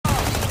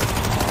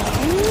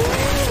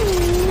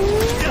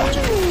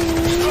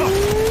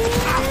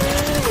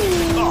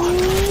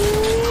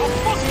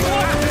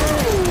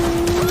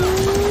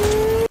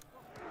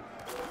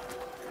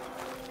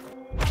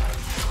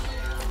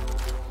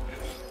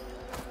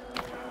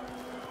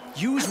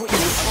Use what you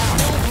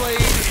have. Blade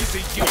is a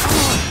use.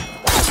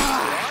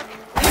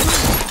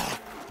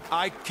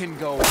 I can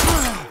go.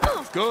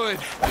 Good.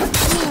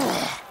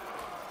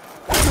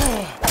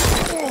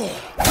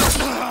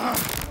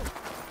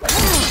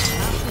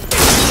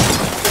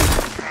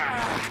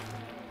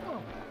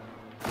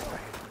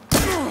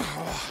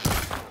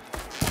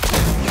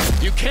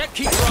 You can't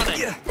keep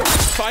running.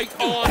 Fight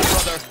on,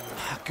 brother.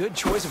 Good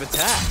choice of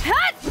attack.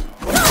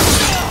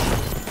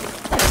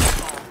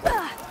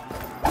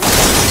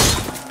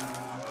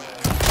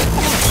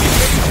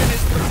 Evasion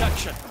is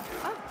protection.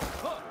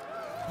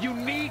 You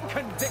need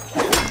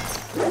conviction.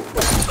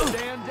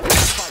 Stand and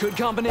fight. Good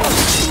combination.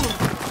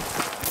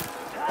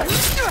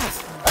 There's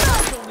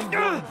only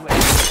one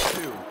blade.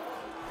 Two.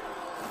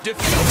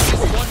 Defeat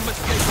is one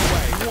mistake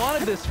away. You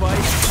wanted this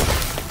fight.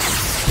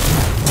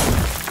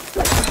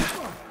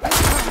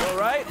 You all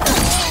right?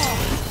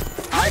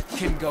 I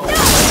can go.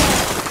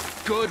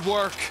 Good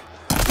work.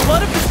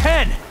 Blood of the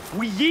 10.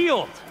 We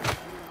yield.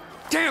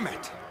 Damn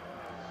it.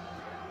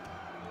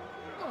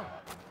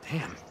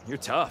 Damn, you're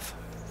tough.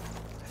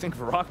 I think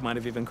Varrock might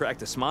have even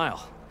cracked a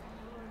smile.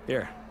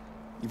 Here,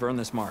 you've earned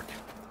this mark.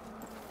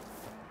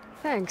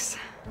 Thanks.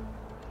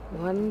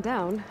 One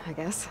down, I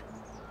guess.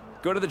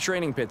 Go to the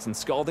training pits in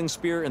Scalding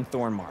Spear and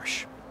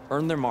Thornmarsh.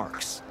 Earn their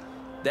marks.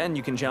 Then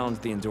you can challenge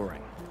the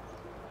Enduring.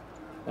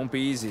 Won't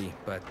be easy,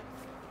 but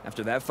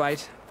after that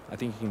fight, I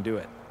think you can do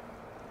it.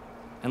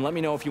 And let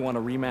me know if you want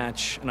a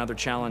rematch, another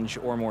challenge,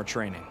 or more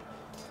training.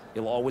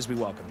 You'll always be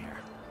welcome here.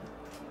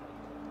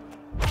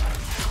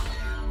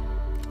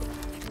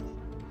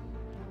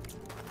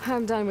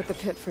 I'm done with the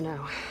pit for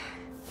now.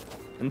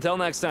 Until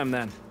next time,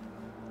 then.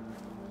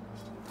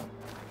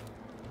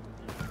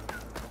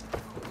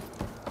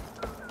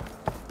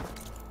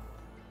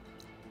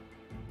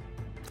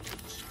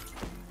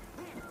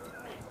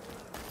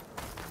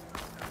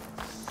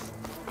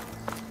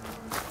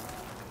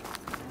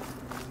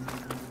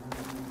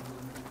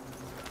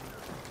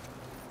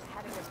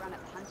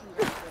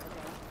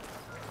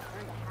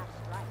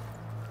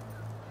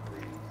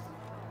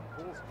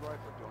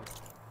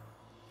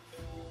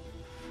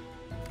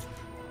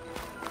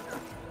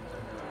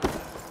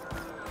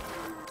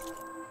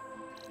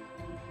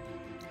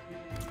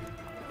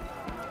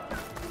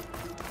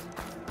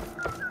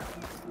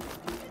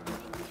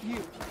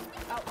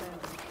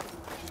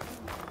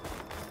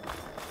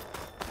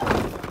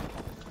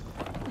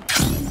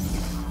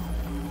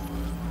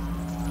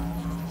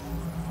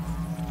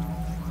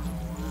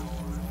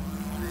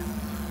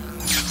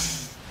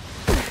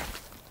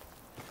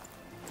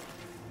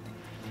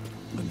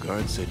 The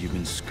guard said you've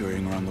been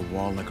scurrying around the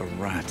wall like a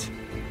rat.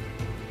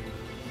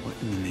 What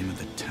in the name of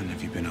the 10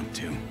 have you been up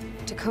to?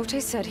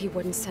 Dakota said he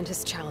wouldn't send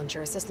his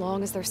challengers as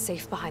long as they're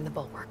safe behind the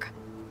bulwark,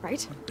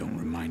 right? Don't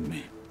remind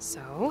me.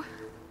 So,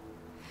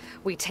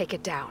 we take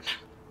it down.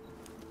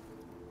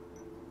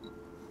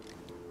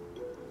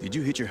 Did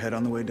you hit your head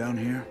on the way down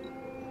here?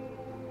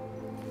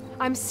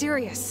 I'm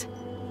serious.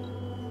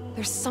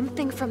 There's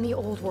something from the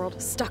old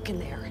world stuck in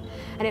there,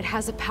 and it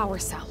has a power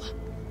cell.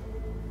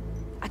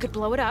 I could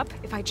blow it up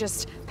if I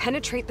just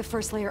penetrate the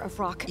first layer of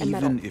rock and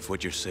metal. Even if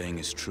what you're saying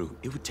is true,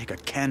 it would take a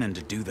cannon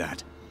to do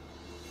that.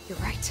 You're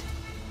right.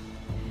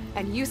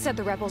 And you said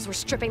the rebels were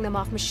stripping them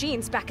off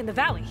machines back in the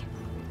valley.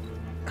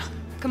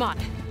 Come on.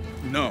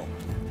 No.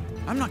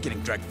 I'm not getting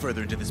dragged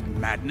further into this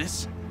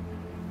madness.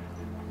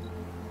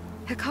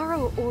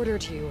 Hikaru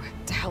ordered you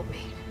to help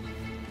me.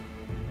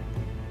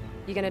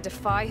 You gonna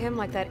defy him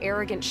like that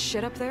arrogant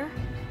shit up there?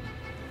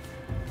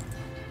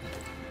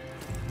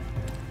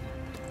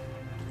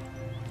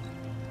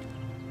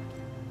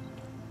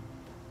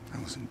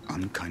 That was an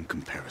unkind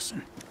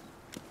comparison.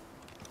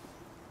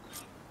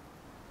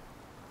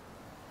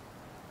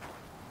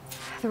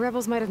 The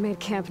rebels might have made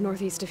camp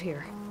northeast of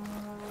here.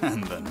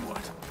 And then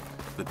what?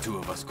 The two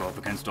of us go up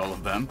against all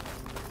of them?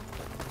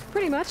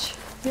 Pretty much,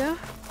 yeah.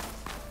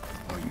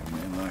 Oh, you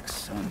may lack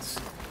sense,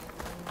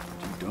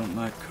 but you don't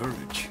lack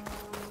courage.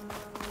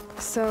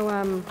 So,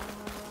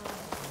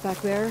 back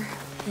there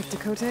with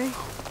Dakota,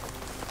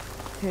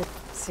 it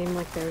seemed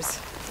like there's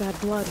bad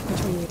blood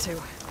between you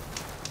two.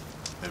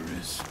 There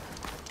is.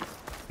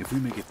 If we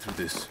make it through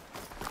this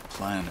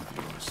plan of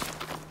yours,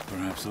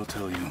 perhaps I'll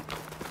tell you.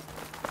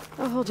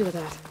 I'll hold you to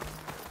that.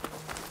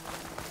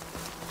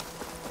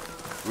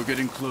 We're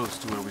getting close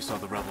to where we saw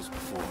the rebels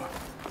before.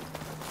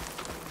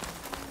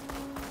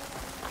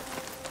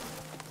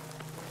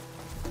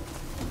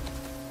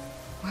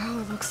 Well,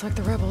 it looks like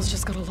the rebels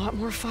just got a lot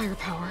more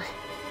firepower.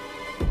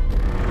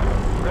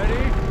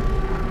 Ready?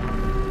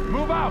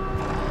 Move out!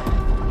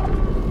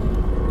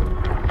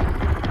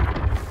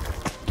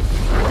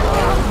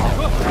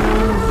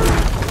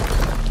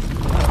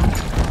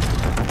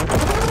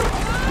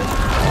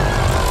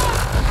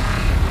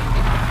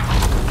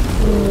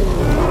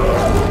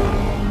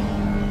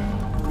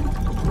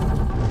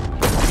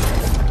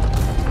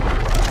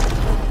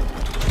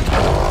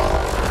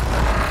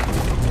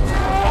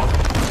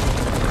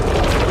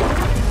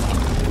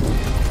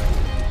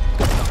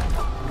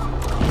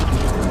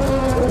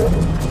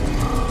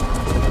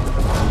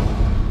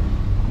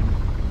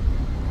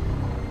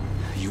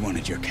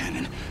 unloaded your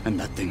cannon, and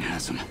that thing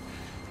has him.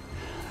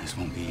 This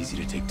won't be easy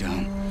to take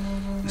down,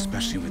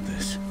 especially with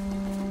this.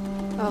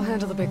 I'll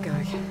handle the big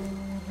guy.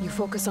 You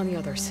focus on the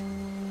others.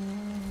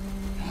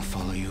 I'll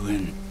follow you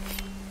in.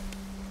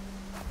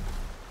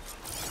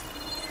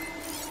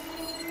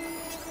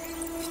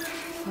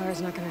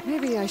 Fire's not gonna...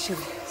 Maybe I should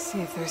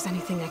see if there's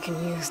anything I can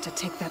use to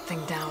take that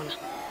thing down.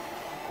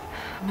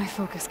 My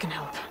focus can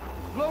help.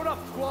 Load up,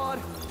 squad!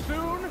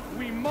 Soon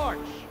we march!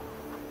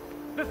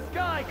 The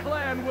Sky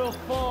Clan will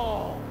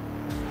fall!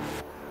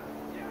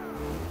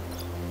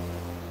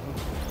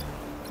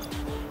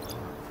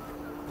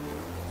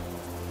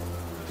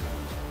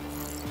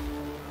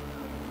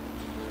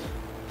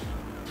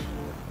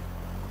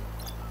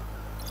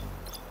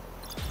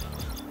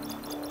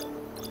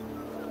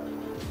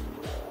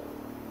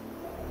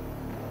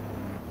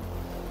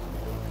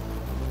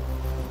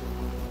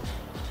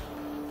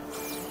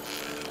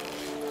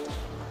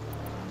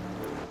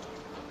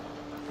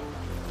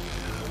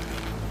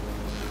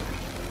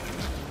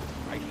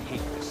 I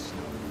hate this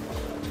snow.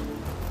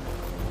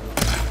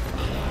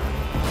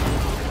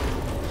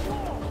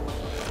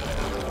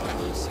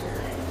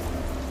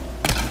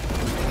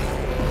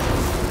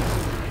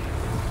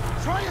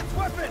 Try its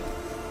weapon!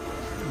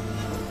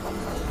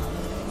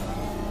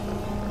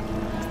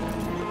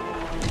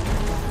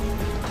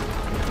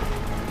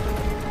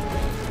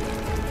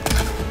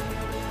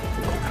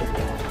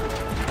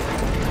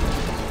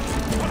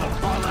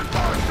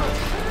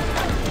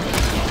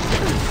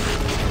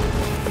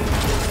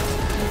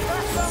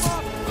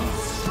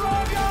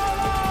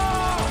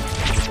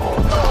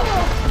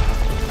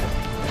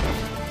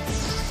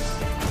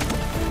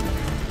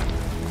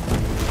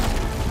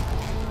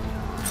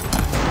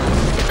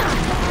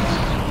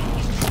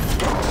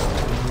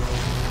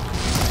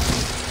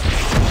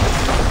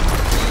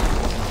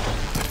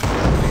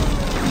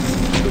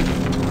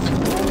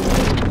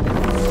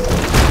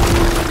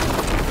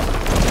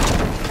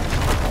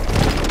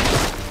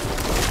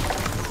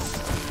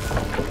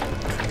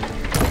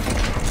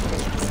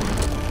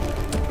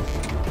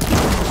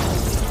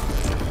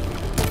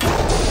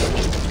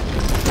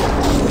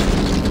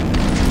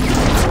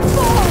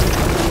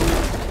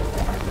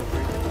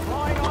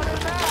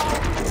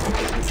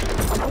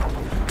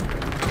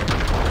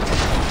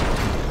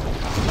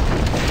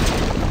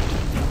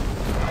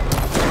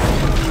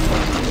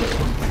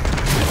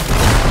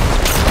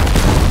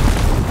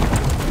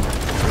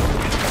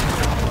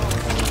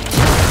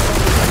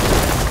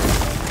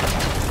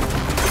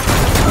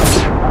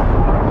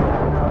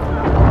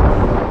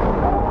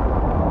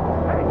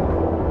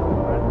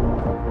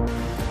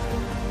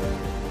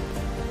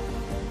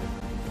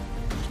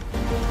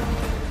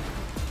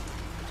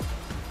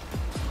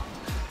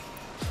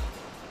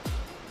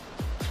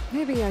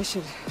 Maybe I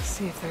should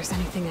see if there's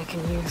anything I can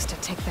use to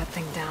take that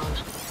thing down.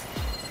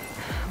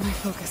 My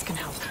focus can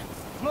help.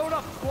 Load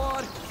up,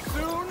 squad!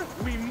 Soon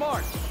we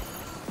march!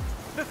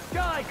 The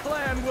Sky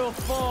Clan will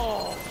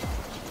fall!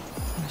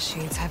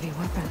 Machine's heavy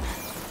weapon.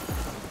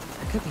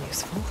 That could be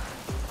useful.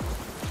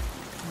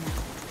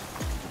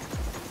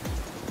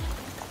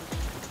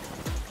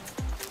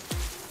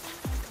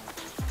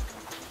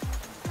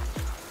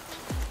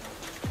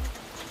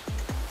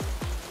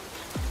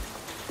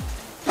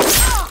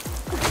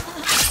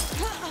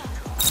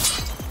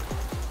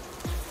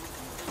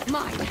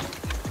 Mine!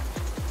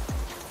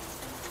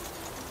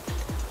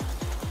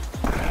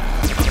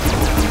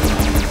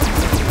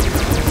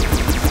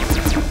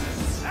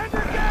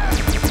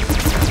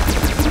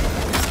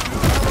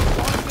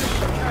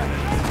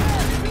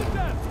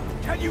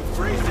 Can you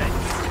freeze it?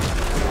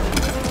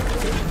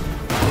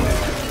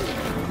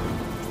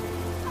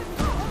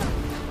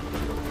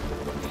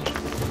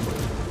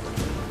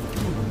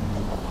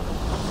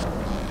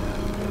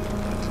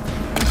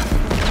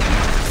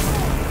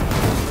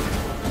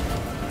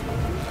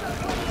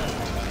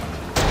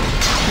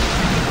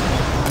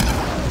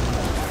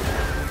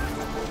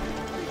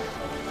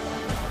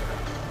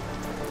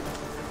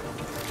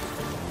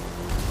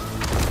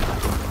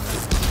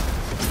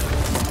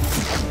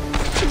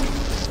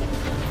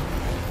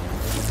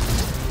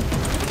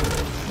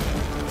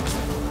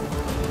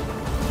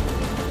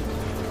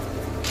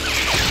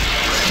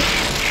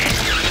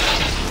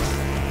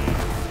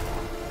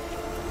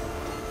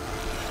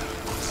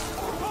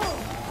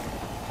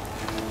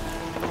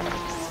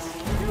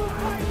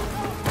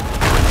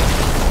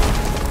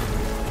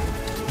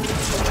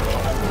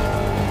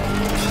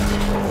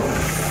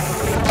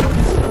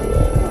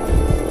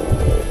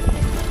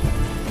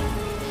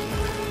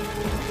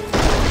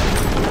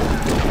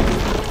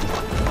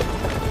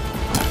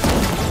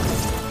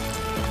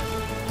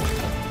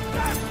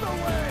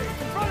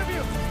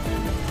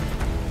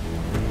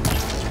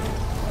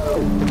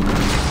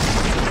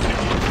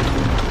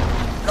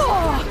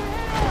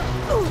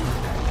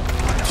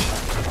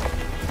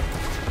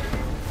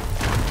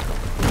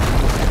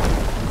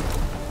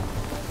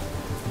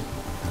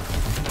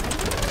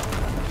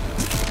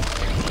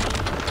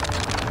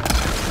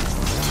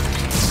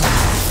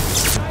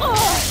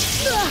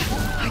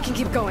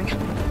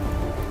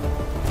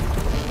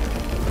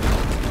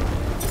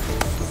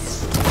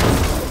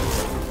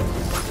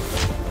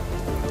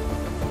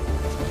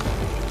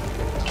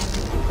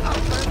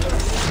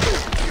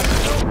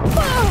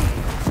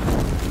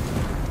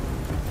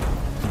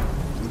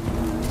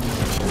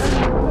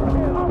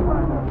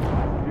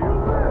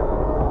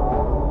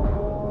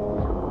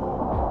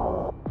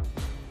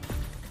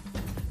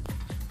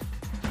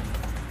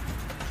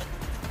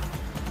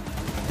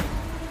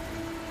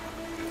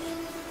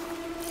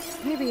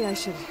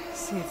 should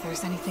see if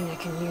there's anything I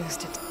can use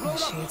to Load up,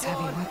 Shade's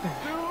heavy squad. weapon.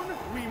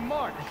 Soon we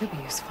march. That could be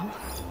useful.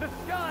 The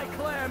Sky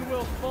Clan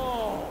will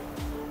fall.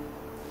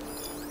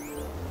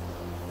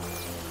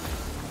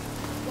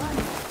 Why am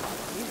I up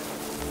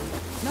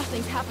here?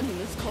 Nothing's happening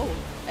this cold.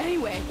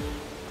 Anyway.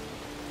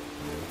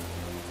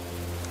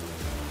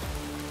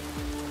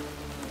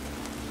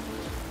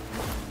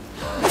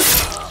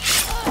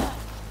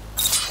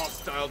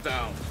 Hostile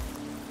down.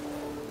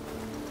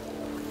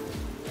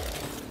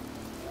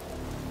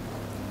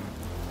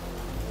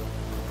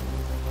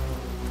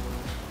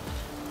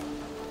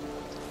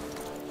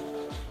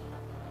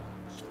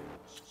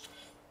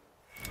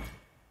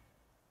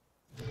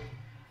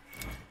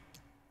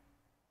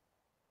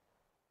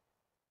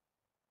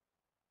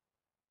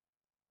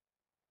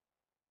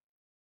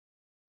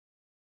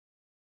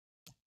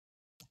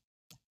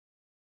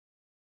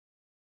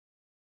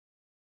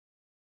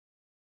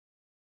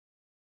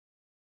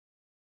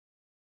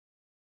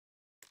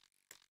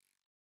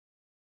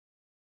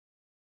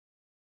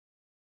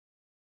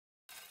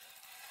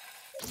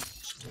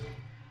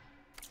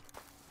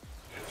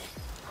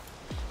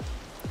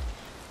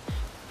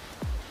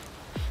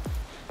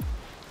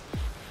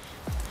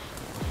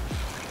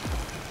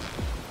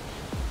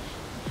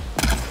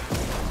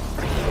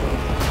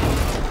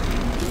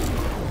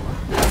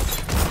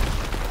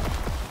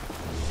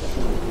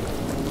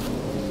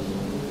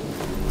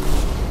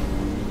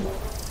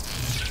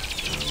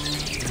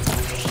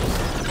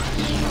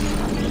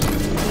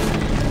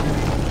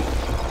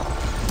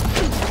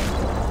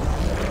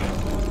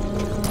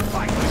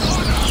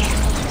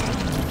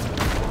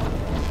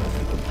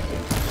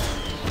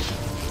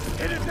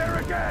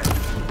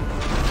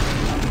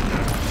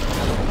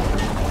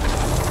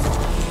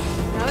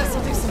 Now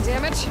this'll do some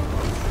damage.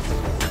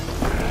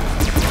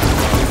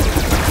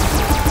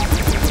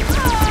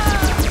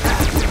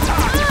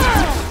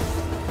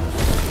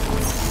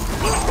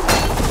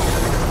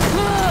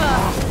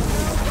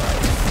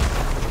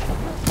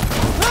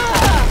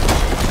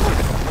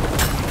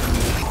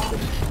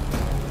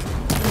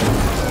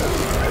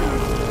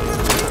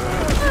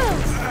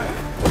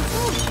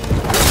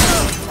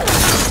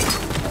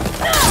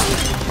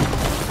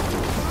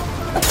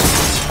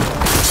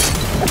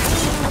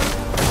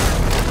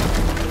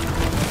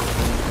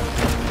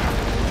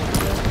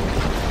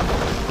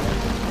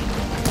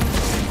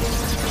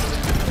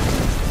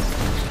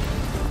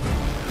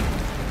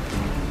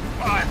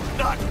 I'm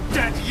not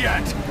dead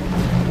yet!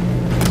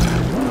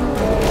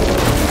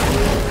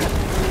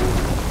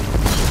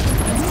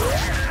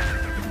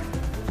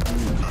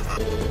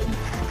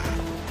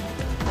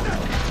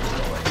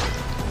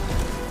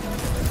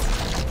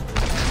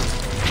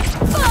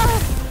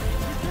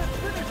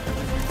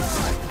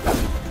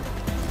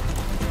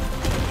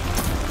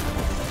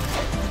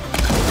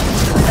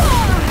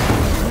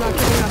 I'm not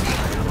giving up.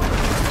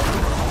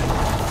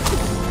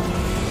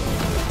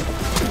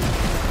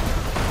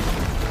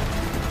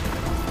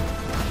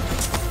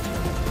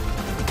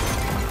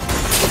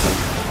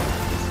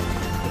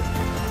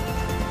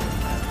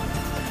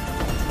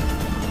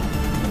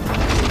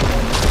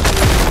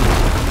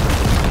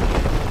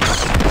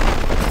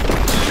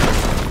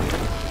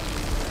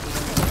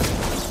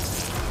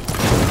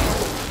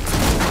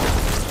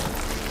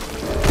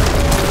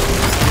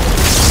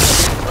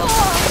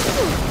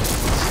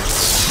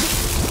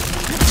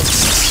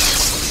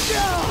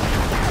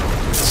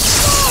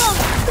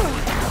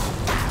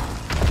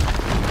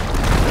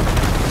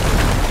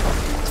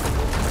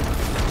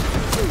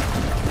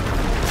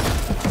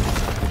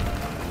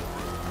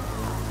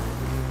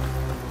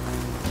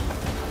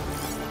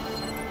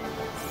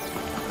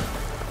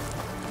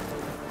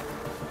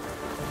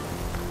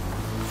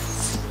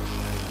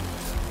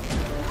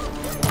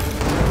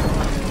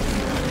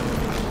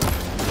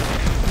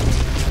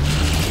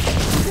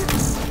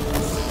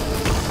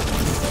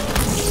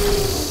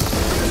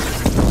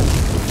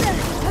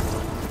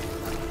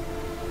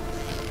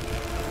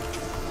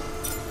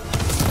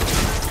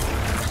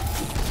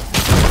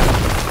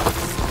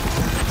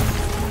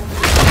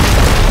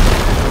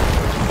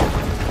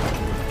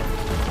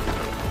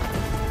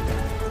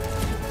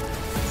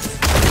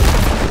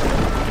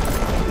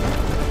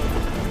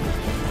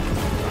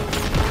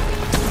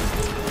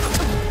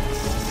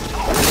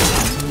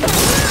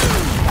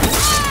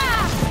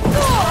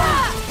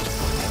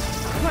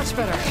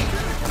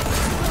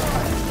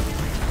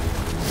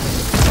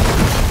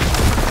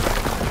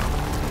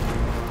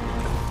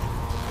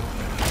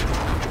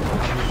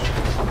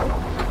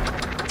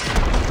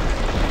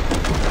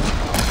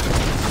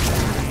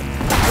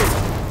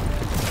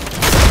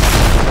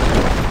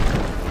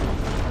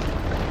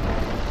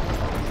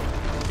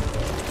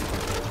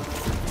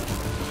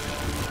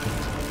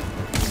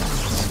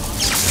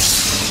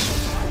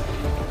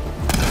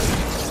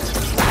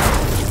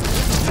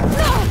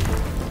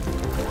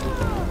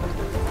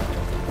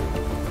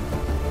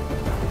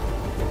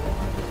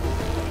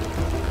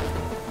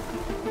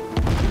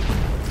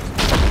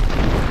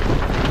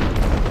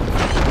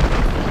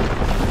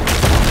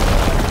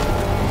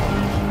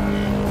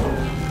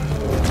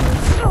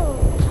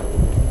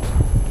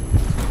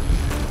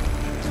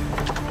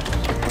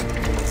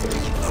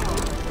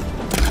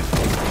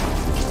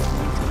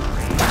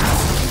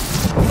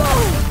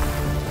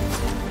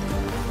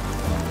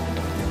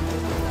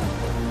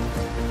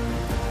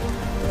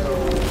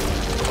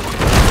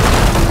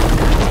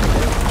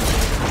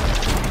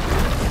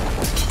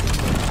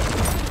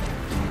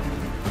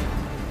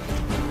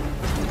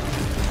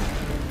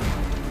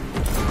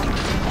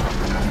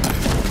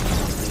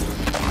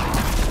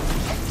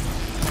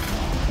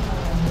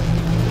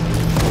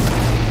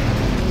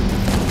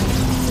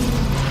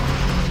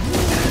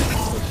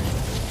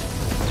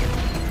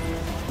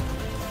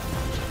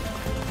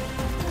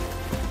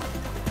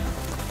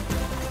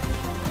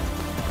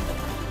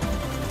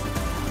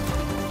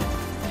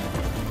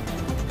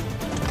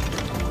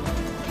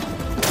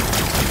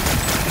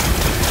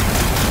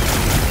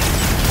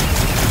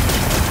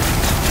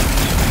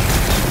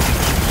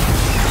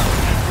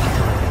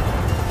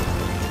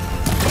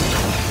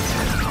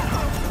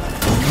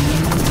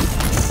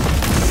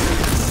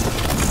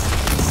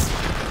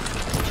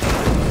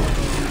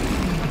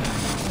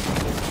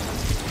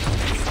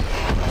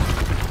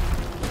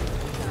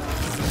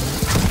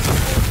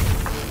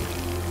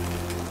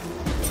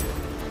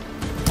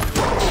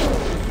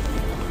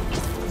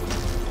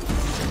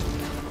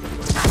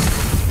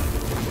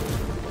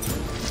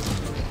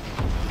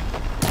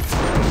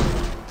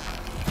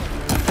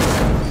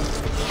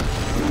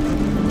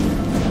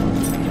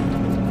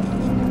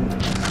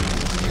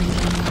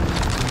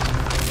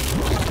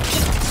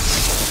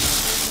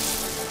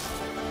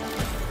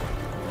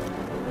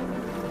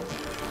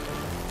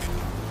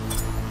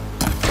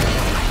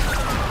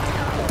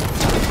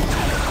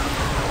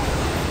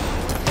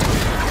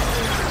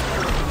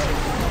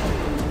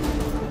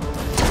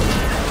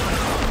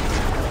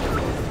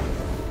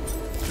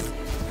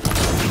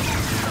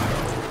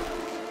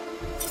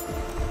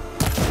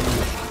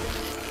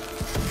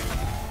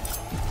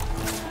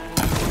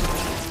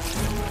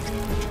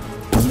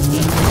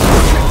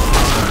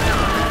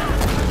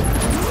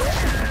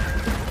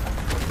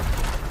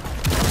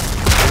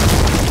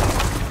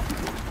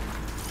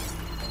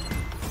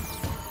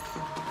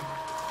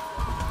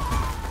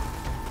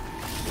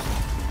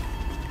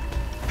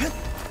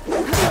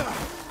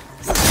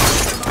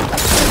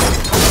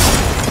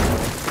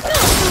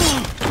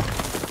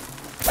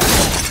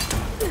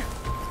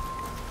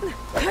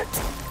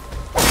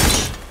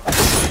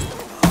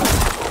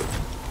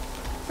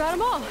 about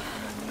them all.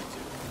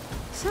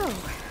 So,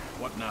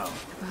 What now?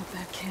 about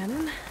that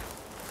cannon.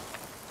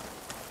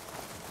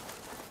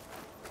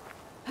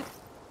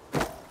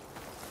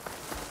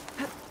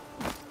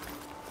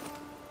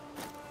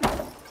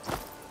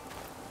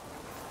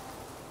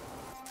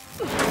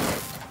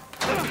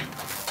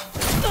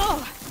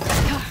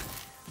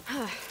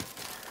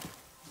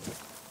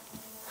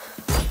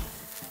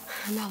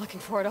 I'm not looking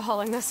forward to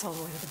hauling this all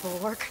the way to the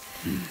bulwark.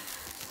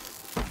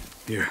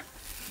 Here.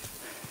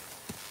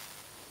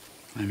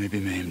 I may be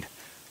maimed,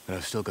 but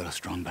I've still got a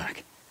strong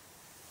back.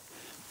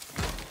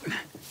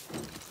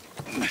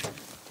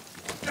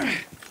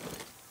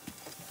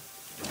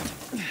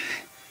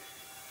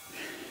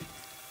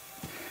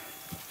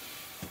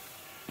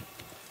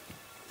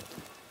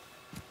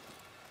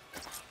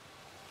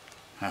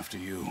 After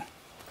you.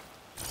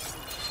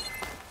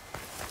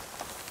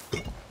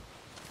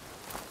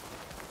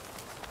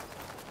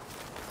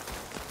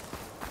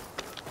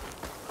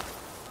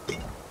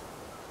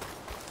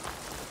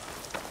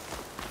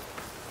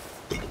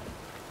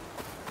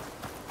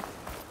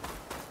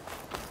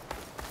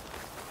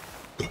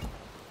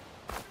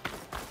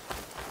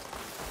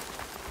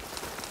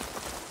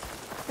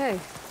 Hey,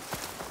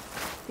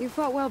 you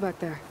fought well back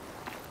there.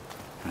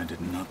 I did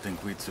not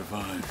think we'd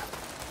survive.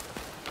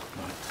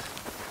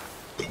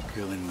 But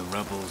killing the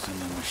rebels and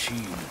the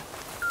machine,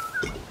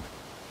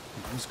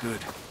 it was good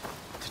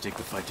to take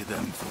the fight to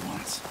them for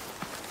once.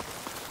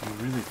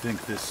 You really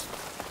think this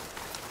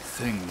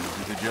thing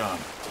will do the job?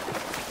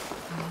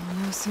 I'll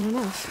know soon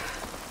enough.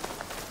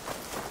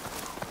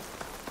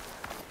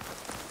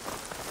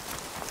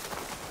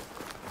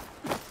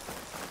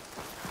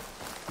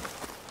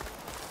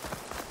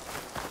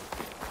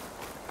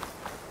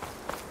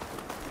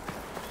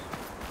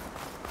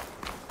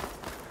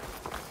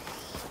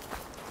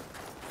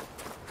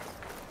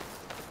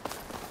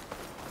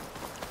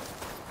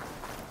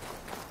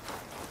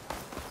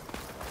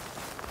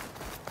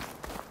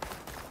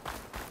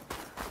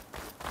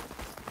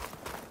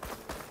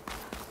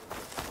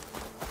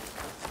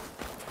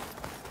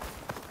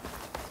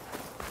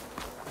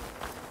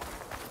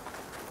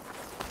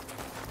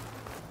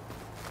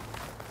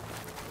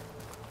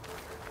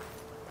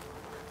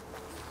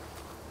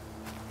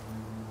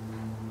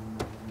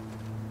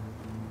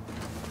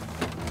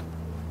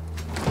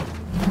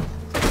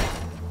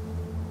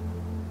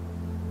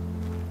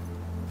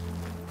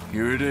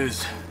 Here it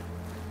is.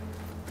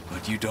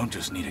 But you don't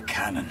just need a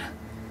cannon.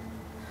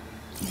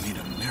 You need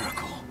a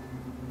miracle.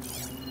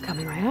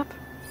 Coming right up.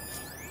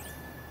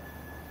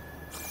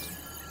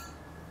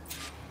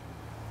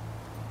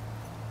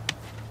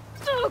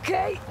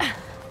 Okay.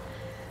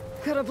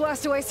 Gotta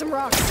blast away some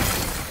rocks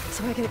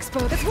so I can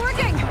expose. It's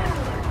working!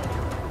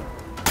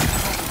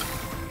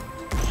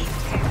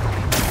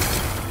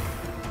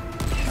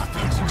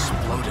 Nothing's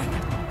exploding.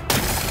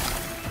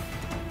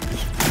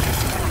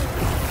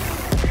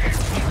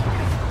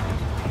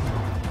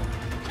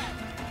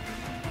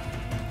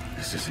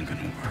 This isn't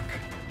gonna work.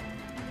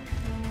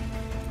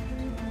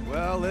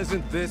 Well,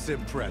 isn't this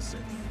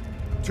impressive?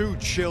 2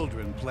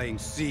 children playing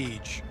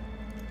siege.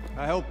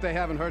 I hope they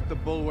haven't hurt the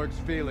Bulwark's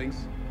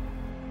feelings.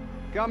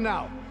 Come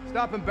now,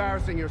 stop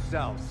embarrassing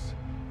yourselves.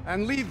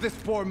 And leave this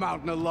poor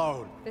mountain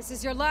alone. This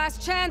is your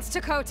last chance,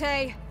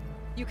 Takote.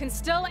 You can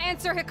still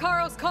answer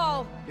Hikaru's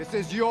call. This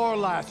is your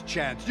last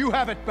chance. You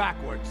have it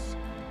backwards.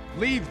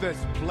 Leave this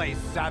place,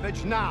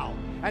 Savage, now.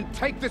 And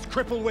take this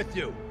cripple with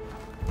you.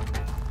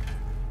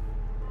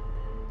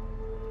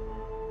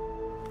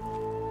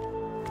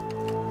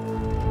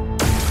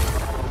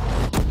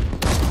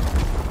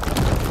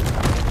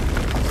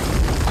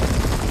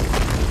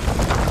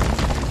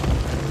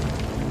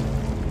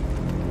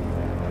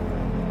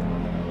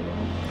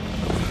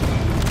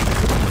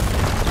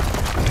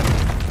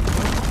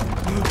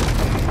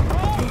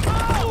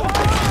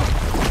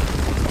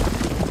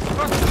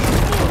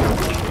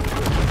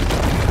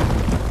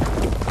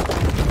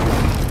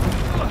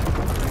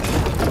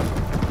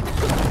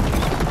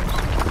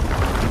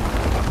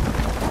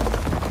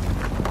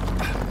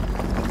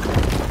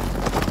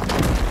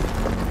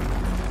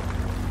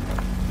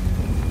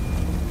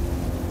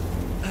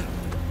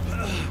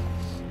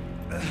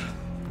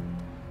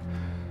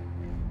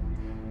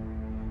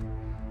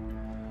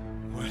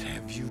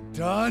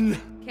 Done?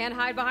 Can't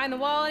hide behind the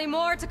wall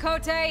anymore,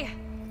 Takote.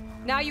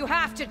 Now you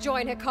have to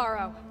join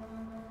Hikaru.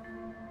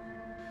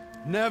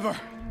 Never.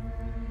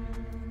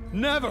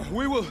 Never.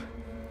 We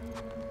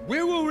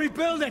will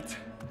rebuild it.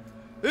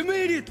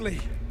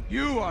 Immediately.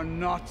 You are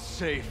not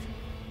safe.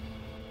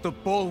 The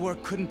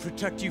Bulwark couldn't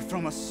protect you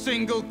from a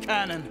single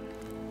cannon,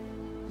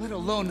 let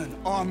alone an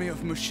army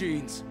of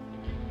machines.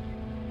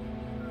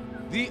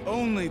 The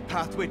only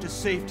pathway to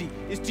safety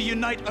is to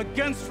unite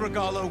against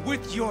Regalo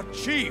with your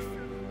chief.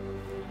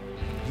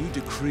 You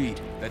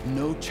decreed that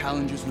no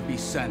challengers would be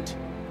sent,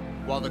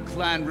 while the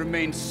clan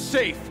remained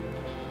safe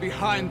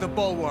behind the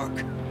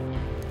Bulwark.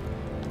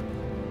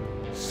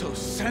 So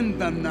send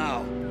them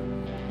now.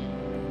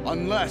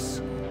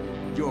 Unless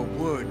your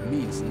word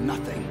means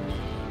nothing.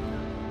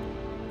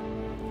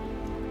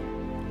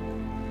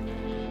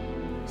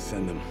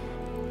 Send them.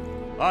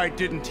 I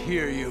didn't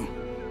hear you.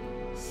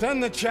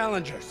 Send the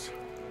challengers.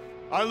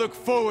 I look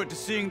forward to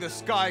seeing the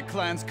Sky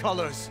Clan's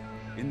colors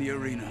in the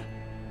arena.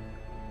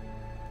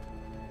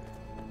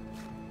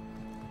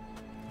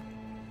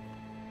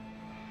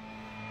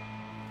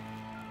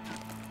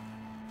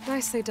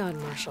 Nicely done,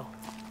 Marshal.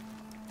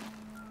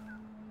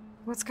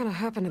 What's gonna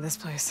happen to this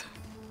place?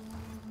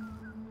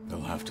 They'll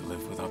have to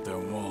live without their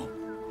wall.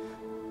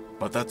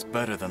 But that's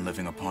better than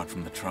living apart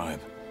from the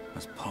tribe,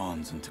 as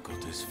pawns in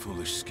Tekote's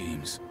foolish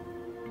schemes.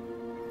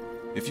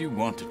 If you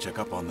want to check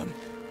up on them,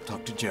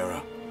 talk to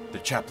Jera, the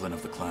chaplain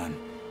of the clan.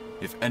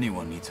 If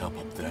anyone needs help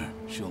up there,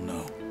 she'll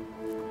know.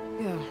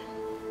 Yeah,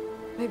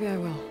 maybe I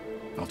will.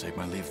 I'll take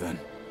my leave then.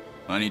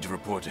 I need to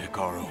report to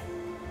Hikaru.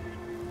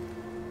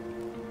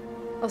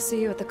 I'll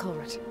see you at the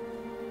culvert.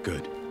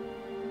 Good.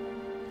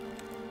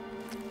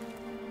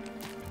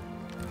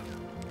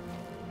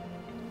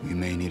 We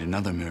may need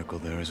another miracle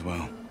there as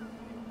well.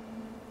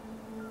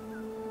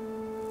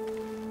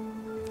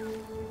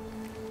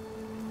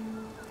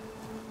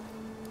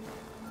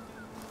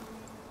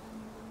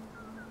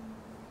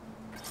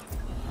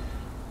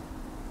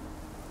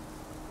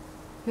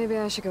 Maybe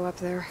I should go up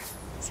there,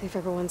 see if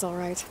everyone's all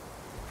right.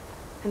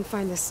 And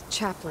find this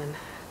chaplain,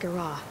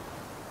 Gara.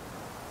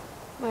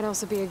 Might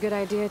also be a good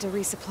idea to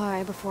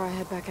resupply before I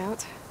head back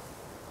out.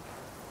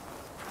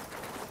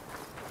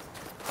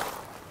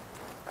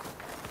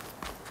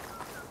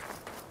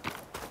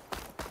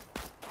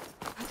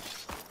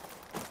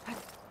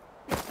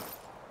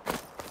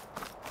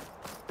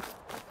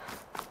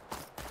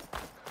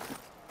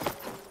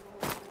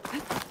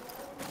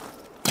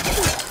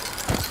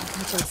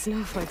 Catching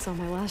snowflakes on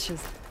my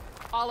lashes.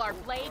 All our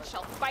blades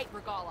shall fight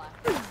Regala.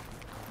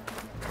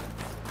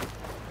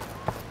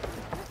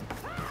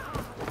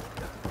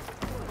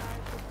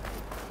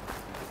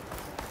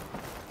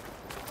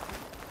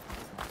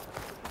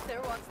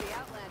 There was the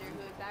Outlander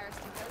who embarrassed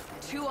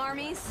Tekote. 2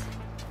 armies,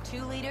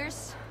 2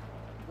 leaders,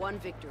 1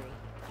 victory.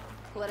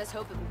 Let us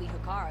hope it will be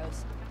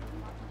Hikaru's.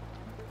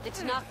 The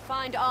Tanakh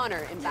find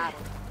honor in battle.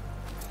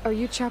 Are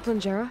you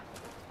Chaplain Jera?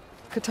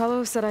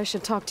 Kotalo said I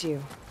should talk to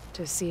you,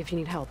 to see if you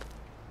need help.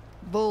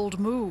 Bold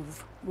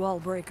move,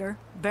 Wallbreaker,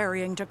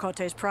 burying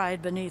Tekote's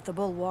pride beneath the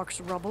bulwark's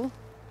rubble.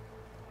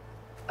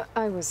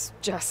 I was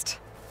just...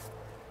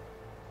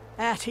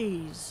 At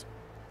ease.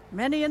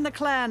 Many in the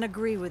clan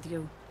agree with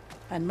you,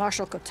 and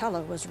Marshal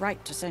Kotalo was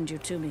right to send you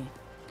to me.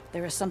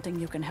 There is something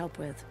you can help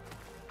with.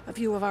 A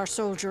few of our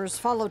soldiers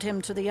followed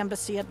him to the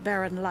embassy at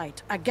Barren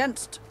Light,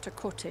 against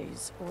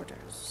Tekote's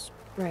orders.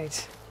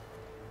 Right.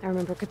 I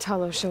remember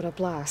Kotalo showed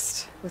up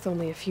last, with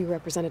only a few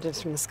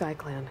representatives from the Sky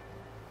Clan.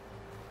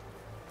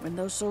 When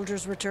those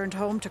soldiers returned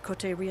home,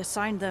 Tekote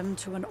reassigned them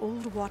to an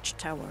old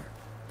watchtower,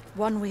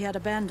 one we had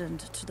abandoned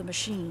to the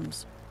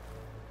machines.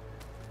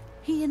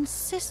 He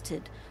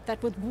insisted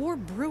that with war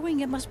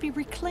brewing it must be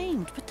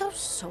reclaimed, but those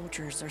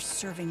soldiers are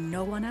serving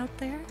no one out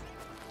there.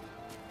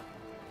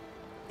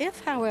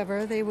 If,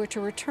 however, they were to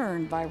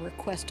return by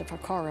request of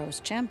Hikaru's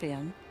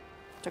champion,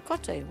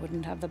 Tekote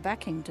wouldn't have the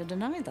backing to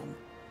deny them,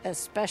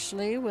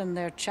 especially when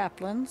their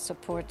chaplain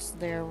supports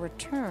their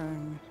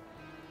return.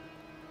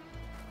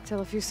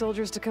 Tell a few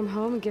soldiers to come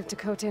home and give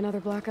Tekote another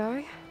black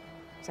eye?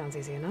 Sounds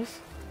easy enough.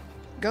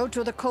 Go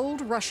to the cold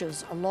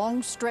rushes, a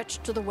long stretch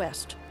to the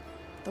west.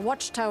 The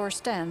watchtower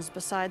stands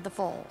beside the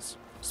falls.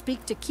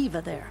 Speak to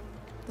Kiva there,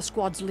 the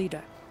squad's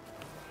leader.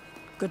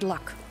 Good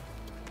luck.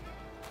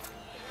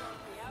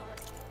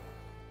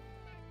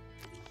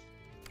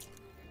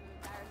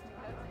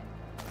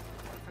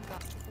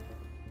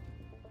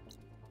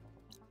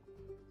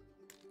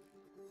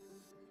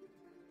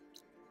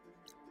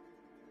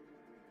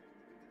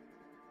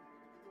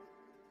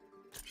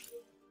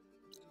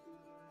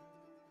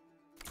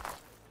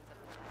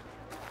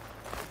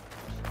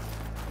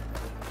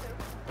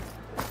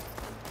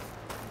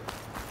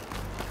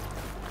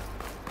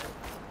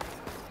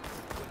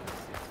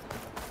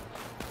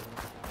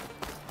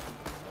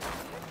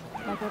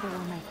 My brother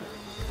will make it.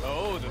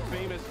 Oh, the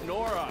famous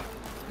Nora.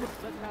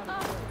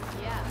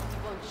 Yeah, he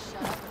won't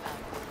shut up about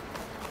it.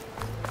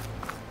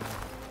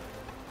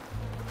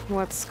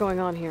 What's going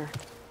on here?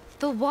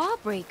 The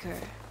Wallbreaker.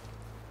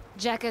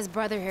 Jekka's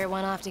brother here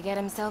went off to get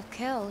himself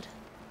killed.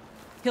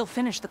 He'll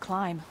finish the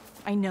climb.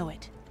 I know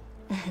it.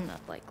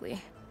 Not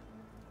likely.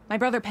 My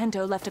brother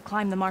Pento left to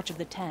climb the March of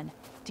the Ten,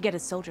 to get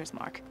his soldier's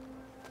mark.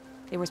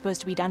 They were supposed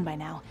to be done by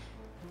now,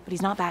 but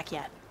he's not back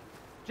yet.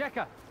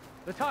 Jekka,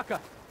 Lataka,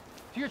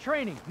 to your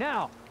training,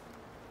 now!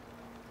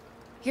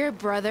 Your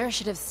brother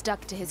should have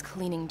stuck to his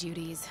cleaning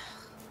duties.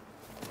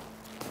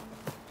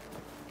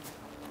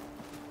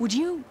 Would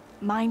you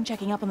mind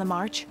checking up on the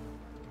march?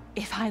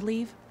 If I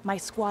leave, my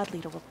squad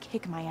leader will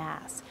kick my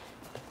ass.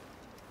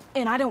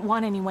 And I don't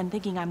want anyone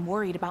thinking I'm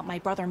worried about my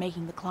brother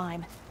making the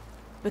climb.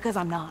 Because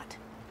I'm not.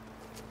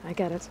 I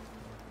get it.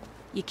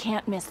 You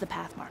can't miss the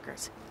path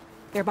markers.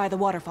 They're by the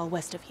waterfall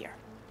west of here.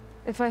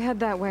 If I head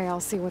that way, I'll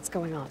see what's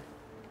going on.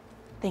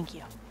 Thank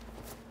you.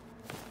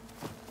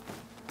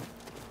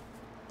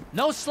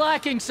 No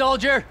slacking,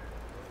 soldier!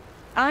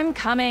 I'm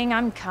coming.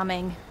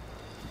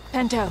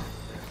 Pento,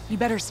 you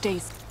better stay...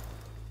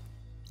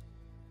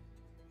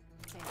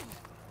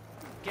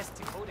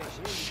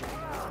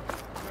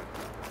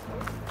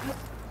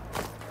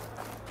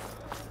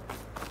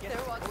 There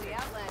walks the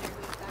Outlander.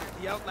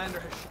 The Outlander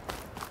has...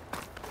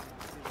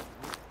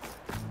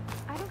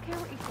 I don't care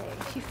what you say.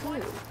 She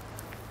flew.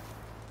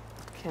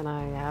 Can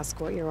I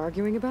ask what you're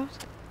arguing about?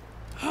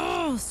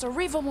 Oh,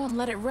 Sariva won't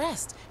let it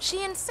rest.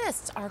 She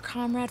insists our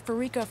comrade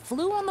Farika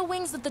flew on the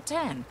wings of the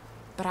 10.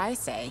 But I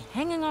say,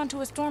 hanging on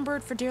to a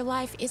Stormbird for dear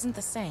life isn't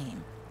the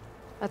same.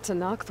 A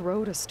Tanakh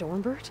rode a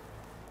Stormbird?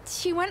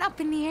 She went up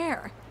in the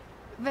air.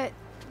 But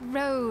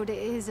rode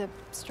is a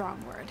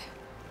strong word.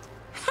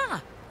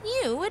 Ha!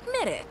 You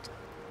admit it.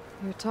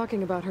 You're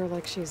talking about her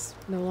like she's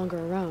no longer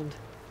around.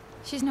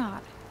 She's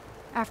not.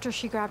 After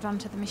she grabbed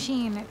onto the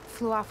machine, it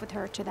flew off with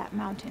her to that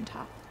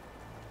mountaintop.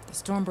 The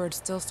Stormbird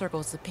still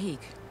circles the peak,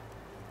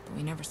 but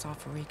we never saw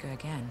Farika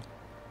again.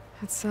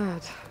 It's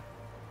sad.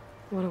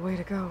 What a way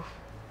to go.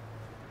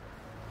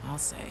 I'll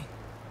say.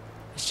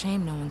 A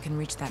shame no one can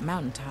reach that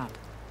mountaintop.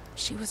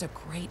 She was a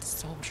great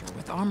soldier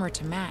with armor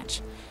to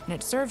match, and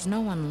it serves no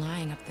one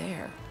lying up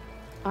there.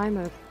 I'm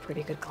a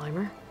pretty good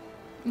climber.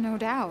 No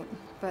doubt,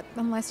 but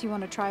unless you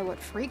want to try what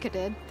Farika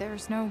did,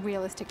 there's no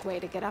realistic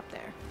way to get up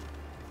there.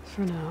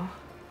 For now.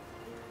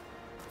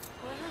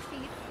 Put her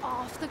feet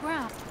off the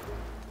ground.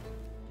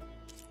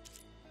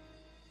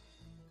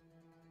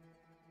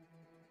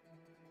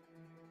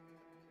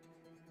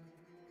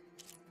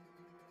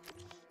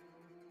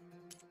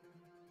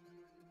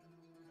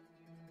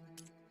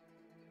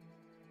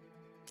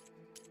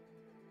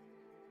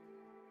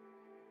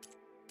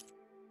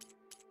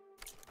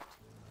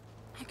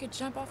 I could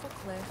jump off a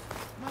cliff.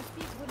 My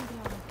feet wouldn't be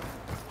on the ground.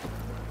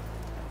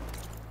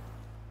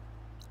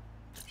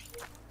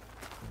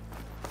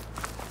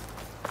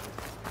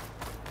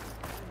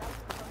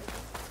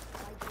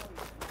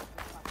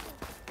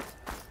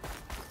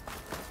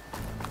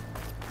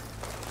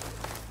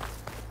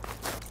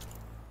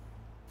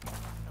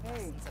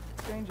 Hey,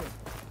 stranger.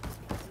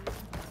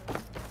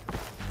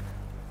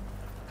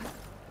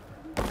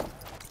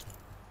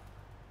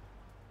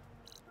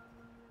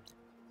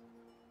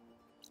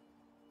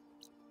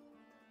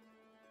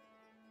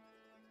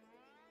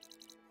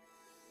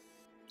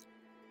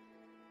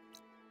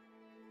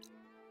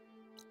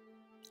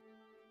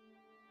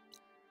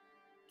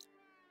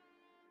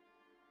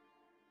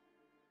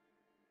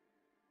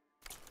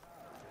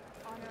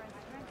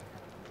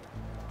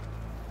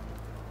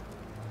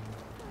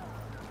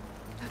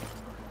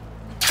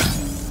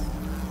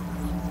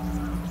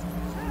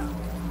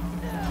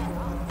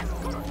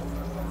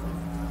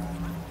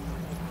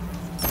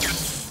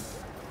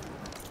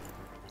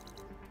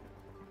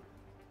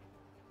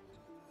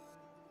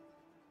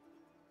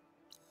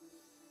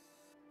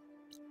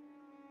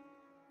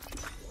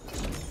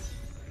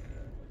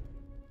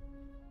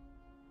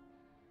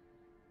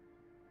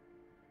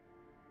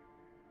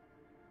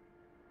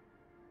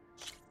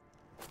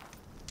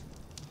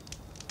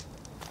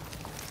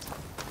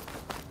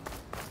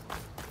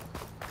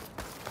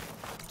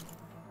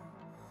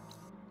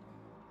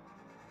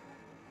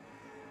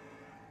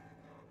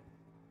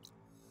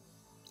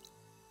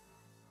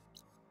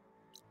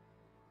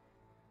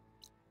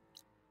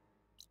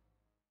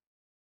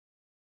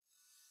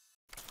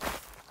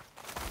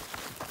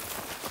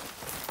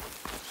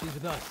 She's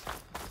with us.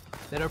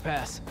 Let her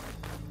pass.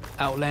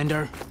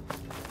 Outlander,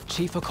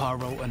 Chief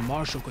Hikaru and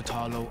Marshal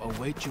Katalo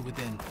await you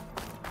within.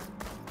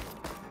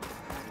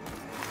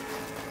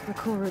 The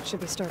cool route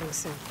should be starting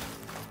soon.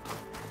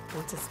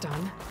 Once it's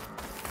done,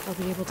 I'll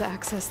be able to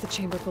access the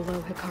chamber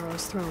below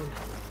Hikaru's throne.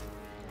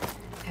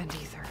 And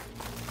Ether.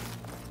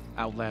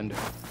 Outlander,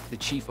 the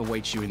Chief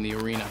awaits you in the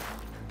arena,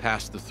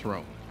 past the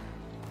throne.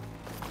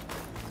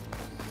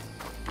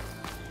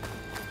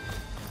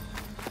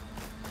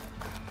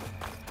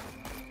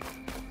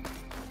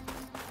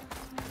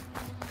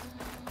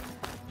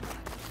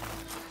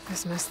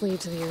 This must lead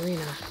to the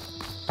arena.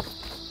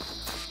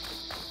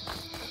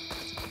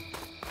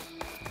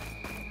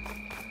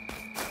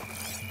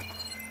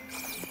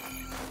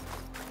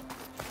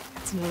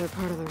 It's another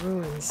part of the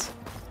ruins,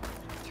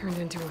 turned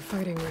into a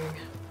fighting ring.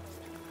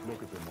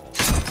 Look at them all.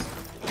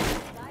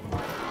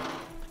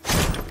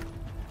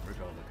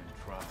 Regala can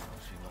try how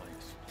she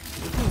likes.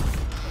 Oh,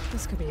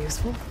 this could be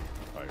useful.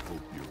 I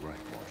hope you're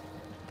right,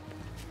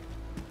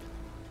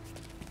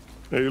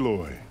 Marshal.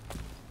 Aloy.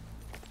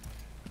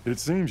 It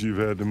seems you've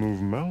had to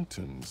move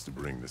mountains to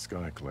bring the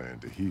Sky Clan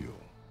to heel.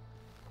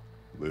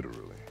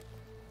 Literally.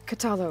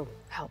 Katalo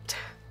helped.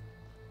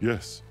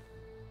 Yes.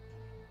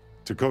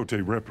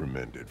 Tekote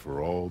reprimanded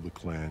for all the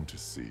clan to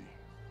see.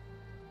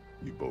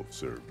 You both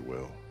served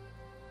well.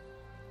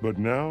 But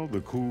now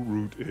the cool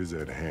route is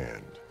at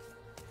hand.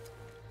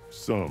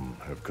 Some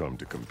have come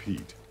to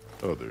compete,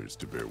 others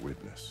to bear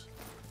witness.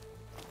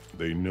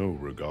 They know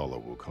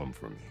Regala will come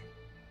for me.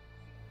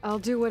 I'll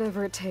do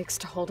whatever it takes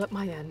to hold up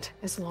my end,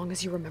 as long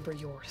as you remember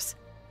yours.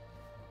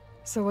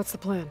 So what's the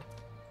plan?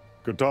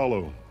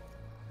 Katalo.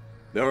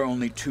 There are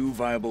only two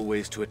viable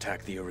ways to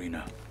attack the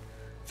arena.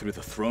 Through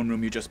the throne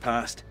room you just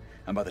passed,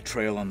 and by the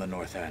trail on the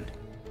north end.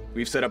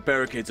 We've set up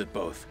barricades at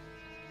both.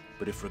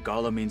 But if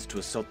Regala means to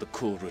assault the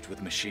cool route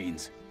with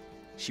machines,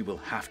 she will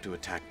have to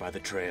attack by the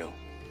trail.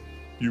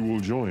 You will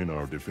join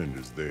our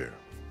defenders there.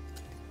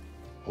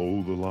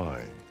 Hold the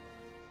line,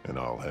 and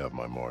I'll have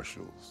my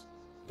marshals.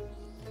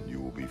 You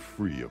will be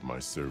free of my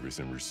service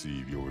and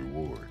receive your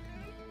reward.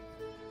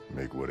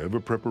 Make whatever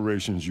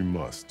preparations you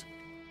must.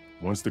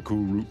 Once the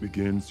coup route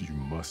begins, you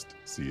must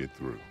see it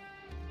through.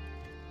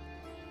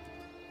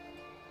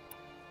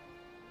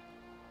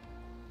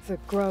 The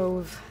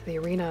grove, the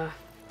arena,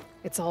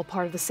 it's all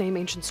part of the same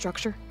ancient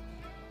structure?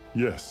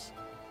 Yes.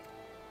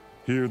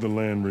 Here the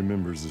land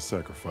remembers the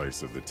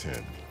sacrifice of the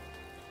 10.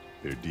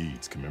 Their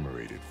deeds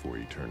commemorated for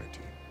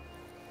eternity.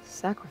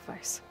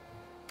 Sacrifice?